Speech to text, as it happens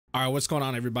All right, what's going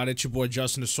on, everybody? It's your boy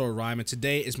Justin, the SoaRGaming, and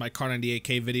today is my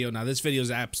KAR98k video. Now, this video is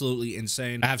absolutely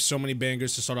insane. I have so many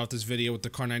bangers to start off this video with the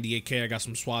KAR98k. I got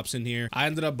some swaps in here. I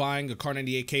ended up buying a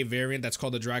KAR98k variant that's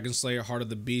called the Dragon Slayer Heart of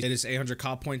the Beast. It is 800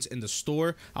 KOP points in the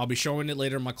store. I'll be showing it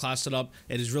later in my class setup.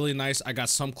 It is really nice. I got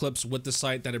some clips with the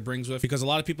site that it brings with, because a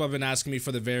lot of people have been asking me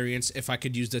for the variants if I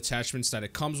could use the attachments that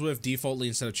it comes with defaultly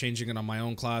instead of changing it on my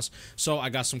own class. So I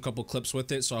got some couple clips with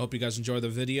it. So I hope you guys enjoy the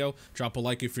video. Drop a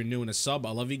like if you're new and a sub.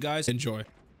 I love you guys. Enjoy.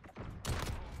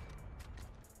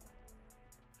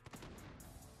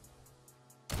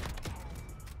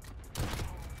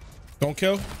 Don't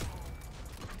kill.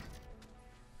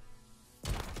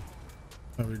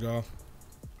 There we go.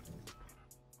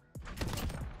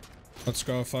 Let's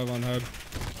go. 5 on head.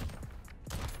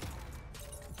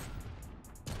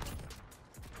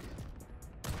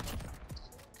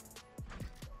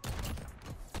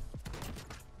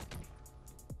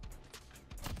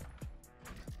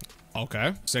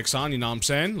 Okay. 6 on, you know what I'm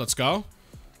saying? Let's go.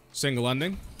 Single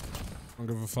ending. I don't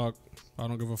give a fuck. I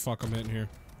don't give a fuck. I'm hitting here.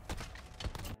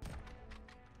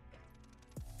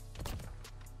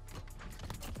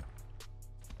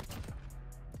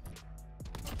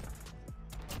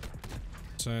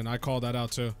 And I called that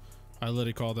out too. I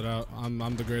literally called it out. I'm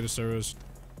the greatest there is.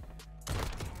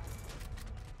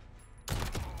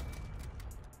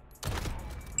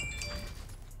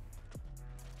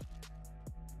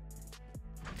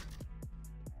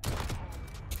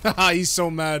 He's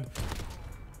so mad.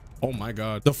 Oh my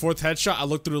god. The 4th headshot, I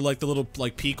looked through like the little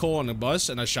like peek hole on the bus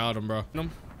and I shot him, bro.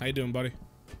 How you doing, buddy?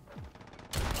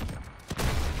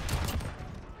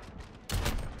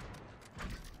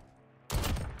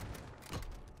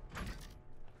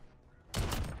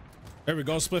 There we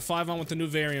go. Split 5 on with the new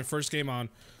variant. First game on.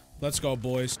 Let's go,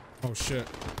 boys. Oh shit.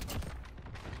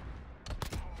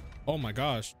 Oh my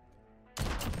gosh.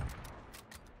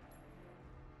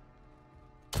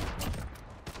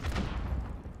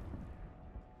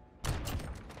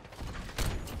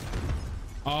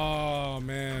 Oh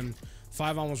man,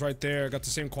 5 on was right there. I got the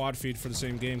same quad feed for the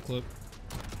same game clip.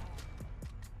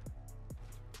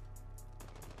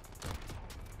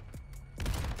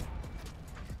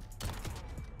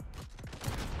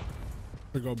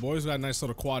 There we go, boys. Got a nice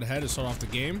little quad head to start off the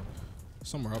game.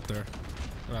 Somewhere up there.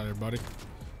 Get out of here, buddy.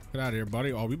 Get out of here,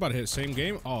 buddy. Oh, we about to hit the same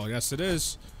game. Oh, yes, it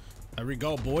is. There we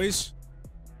go, boys.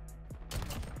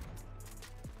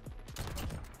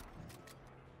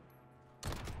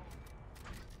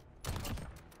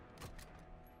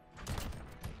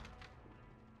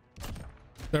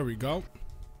 There we go.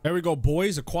 There we go,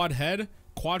 boys. A quad head,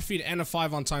 quad feed, and a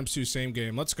 5 on ×2. Same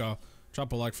game. Let's go.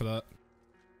 Drop a like for that.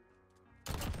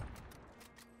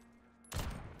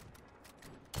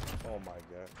 Oh my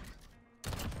god.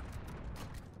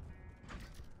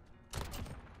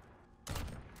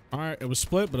 All right, it was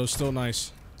split, but it was still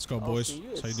nice. Let's go, boys.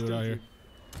 That's how you do it out here.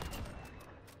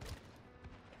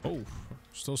 Oh,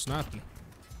 still snapping.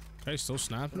 Okay, still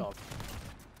snapping. No.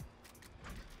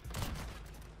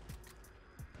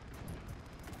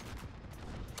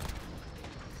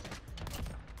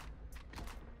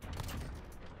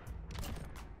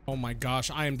 Oh my gosh,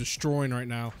 I am destroying right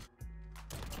now.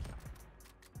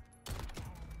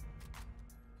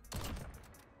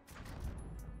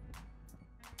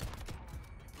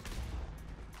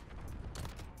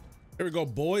 Here we go,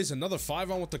 boys. Another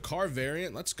 5 on with the KAR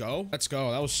variant. Let's go. Let's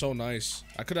go. That was so nice.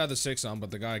 I could have the 6 on,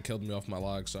 but the guy killed me off my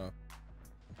log, so.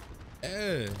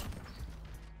 Hey.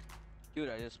 Dude,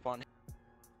 I just spawned.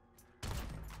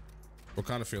 What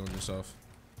kind of feeling yourself?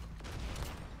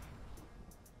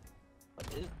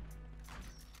 What is?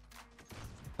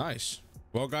 Nice.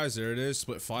 Well, guys, there it is.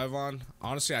 Split 5 on.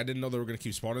 Honestly, I didn't know they were going to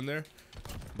keep spawning there,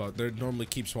 but they normally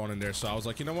keep spawning there. So I was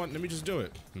like, you know what? Let me just do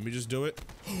it. Let me just do it.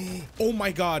 Oh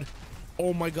my god.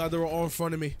 Oh my god, they were all in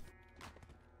front of me.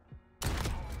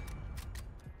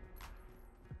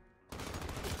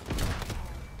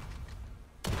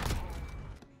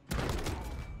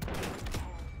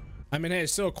 I mean, hey,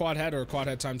 it's still a quad head or a quad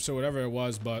head ×2, whatever it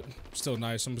was, but still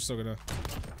nice. I'm still gonna.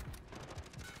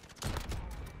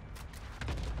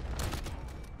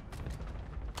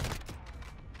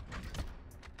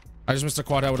 I just missed a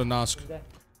quad head with a Nosk.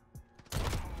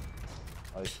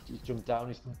 Oh, he jumped down.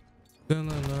 He's... Then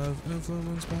I love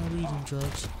influenced by reading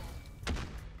drugs.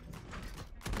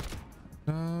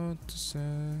 Not to say.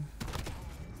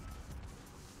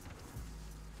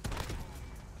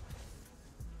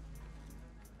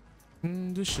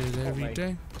 This shit every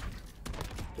day.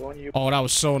 Oh, that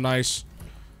was so nice.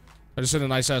 I just hit a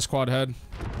nice ass quad head.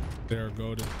 They're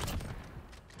goated.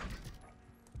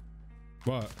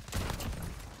 What?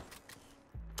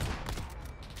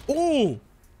 Oh!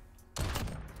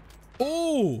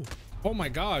 Oh, oh my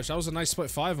gosh, that was a nice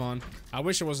split 5 on. I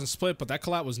wish it wasn't split, but that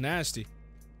collab was nasty.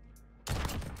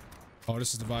 Oh,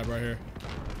 this is the vibe right here.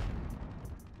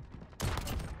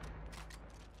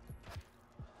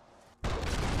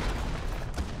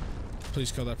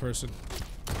 Please kill that person.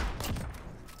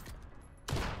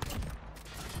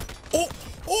 Oh,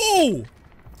 oh!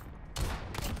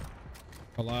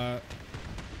 A lot.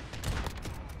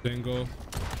 Single.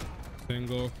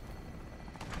 Single.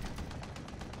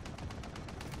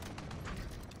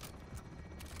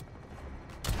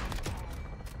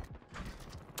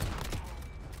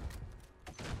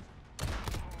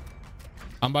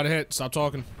 I'm about to hit. Stop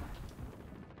talking.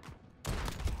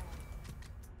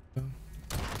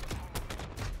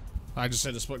 I just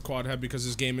said the split quad head because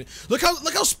this game. Look how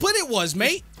split it was,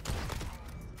 mate.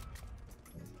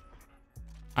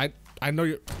 I know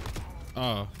you're.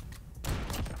 Oh.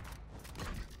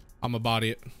 I'm a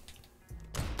body it.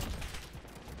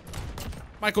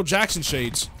 Michael Jackson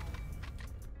shades.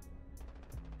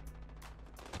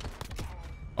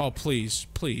 Oh please,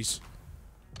 please.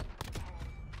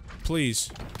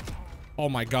 Please. Oh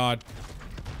my god.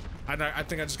 I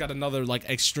think I just got another like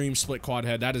extreme split quad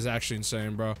head. That is actually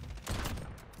insane, bro.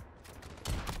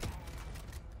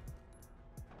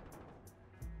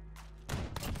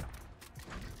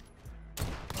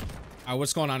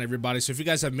 What's going on, everybody? So if you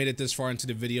guys have made it this far into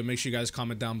the video, make sure you guys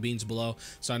comment down beans below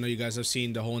so I know you guys have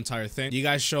seen the whole entire thing. You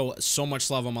guys show so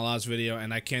much love on my last video,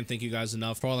 and I can't thank you guys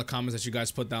enough for all the comments that you guys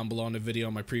put down below on the video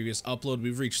on my previous upload.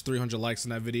 We've reached 300 likes in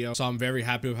that video, so I'm very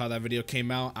happy with how that video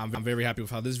came out. I'm very happy with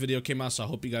how this video came out, so I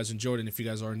hope you guys enjoyed it. And if you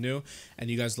guys are new and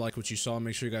you guys like what you saw,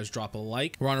 make sure you guys drop a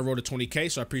like. We're on a road to 20k,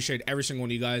 so I appreciate every single one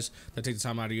of you guys that take the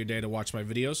time out of your day to watch my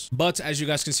videos. But as you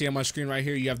guys can see on my screen right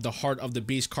here, you have the Heart of the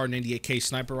Beast KAR98k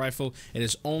sniper rifle. It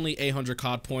is only 800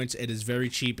 COD points. It is very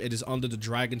cheap. It is under the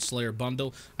Dragon Slayer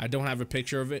bundle. I don't have a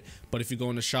picture of it, but if you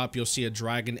go in the shop, you'll see a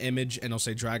dragon image and it'll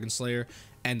say Dragon Slayer,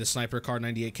 and the sniper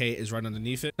KAR98k is right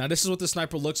underneath it. Now this is what the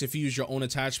sniper looks if you use your own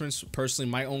attachments. Personally,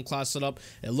 my own class setup,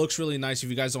 it looks really nice. If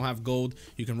you guys don't have gold,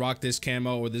 you can rock this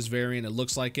camo or this variant. It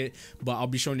looks like it, but I'll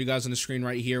be showing you guys on the screen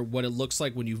right here what it looks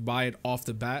like when you buy it off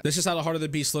the bat. This is how the Heart of the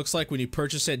Beast looks like when you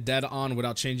purchase it dead on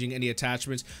without changing any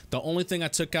attachments. The only thing I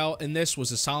took out in this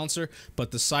was the silencer, but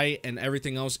the sight and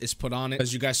everything else is put on it,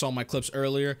 as you guys saw in my clips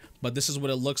earlier. But this is what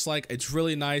it looks like. It's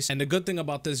really nice. And the good thing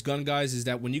about this gun, guys, is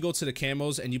that when you go to the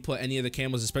camos and you put any of the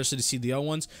camos, especially the CDL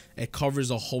ones, it covers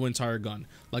the whole entire gun.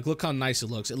 Like, look how nice it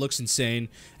looks. It looks insane.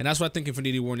 And that's what I think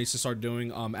Infinity War needs to start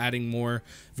doing, adding more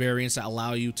variants that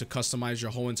allow you to customize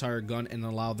your whole entire gun and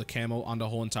allow the camo on the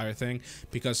whole entire thing.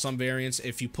 Because some variants,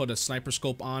 if you put a sniper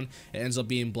scope on, it ends up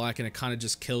being black and it kind of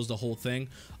just kills the whole thing.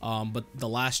 But the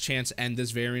Last Chance and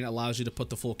this variant allows you to put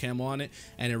the full camo on it,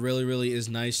 and it really is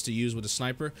nice to use with a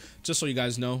sniper. Just so you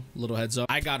guys know, little heads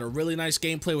up. I got a really nice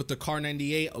gameplay with the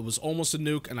KAR98. It was almost a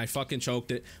nuke and I fucking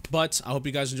choked it. But I hope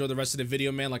you guys enjoy the rest of the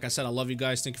video, man. Like I said, I love you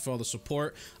guys. Thank you for all the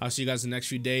support. I'll see you guys in the next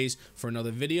few days for another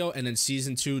video, and then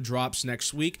season 2 drops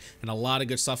next week, and a lot of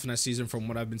good stuff in that season from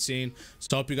what I've been seeing.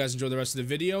 So I hope you guys enjoy the rest of the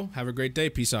video. Have a great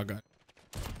day. Peace out, guys.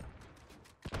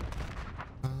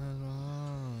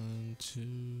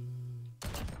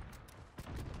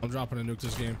 I'm dropping a nuke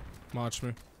this game. Watch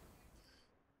me.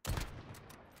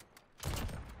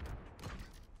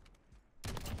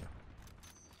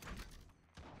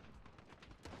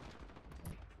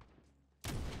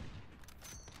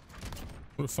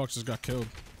 Who the fuck just got killed?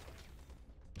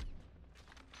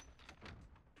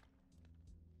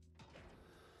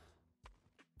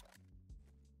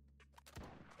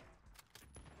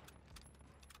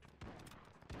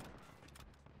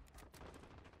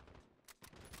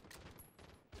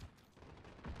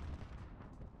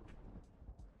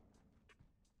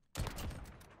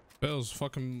 Pills,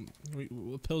 fucking.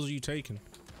 What pills are you taking?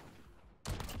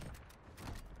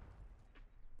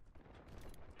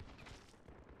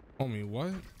 Homie,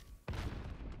 what?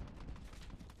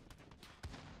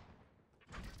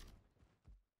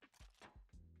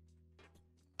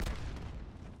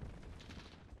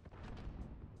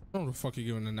 I don't know the fuck you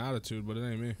giving an attitude, but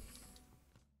it ain't me.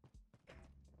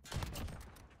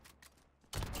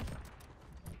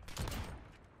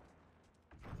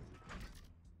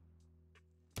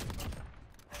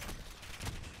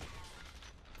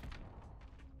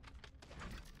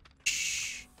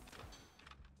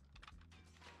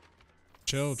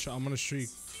 Chill, I'm on a streak.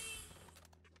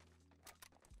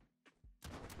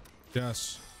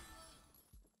 Yes.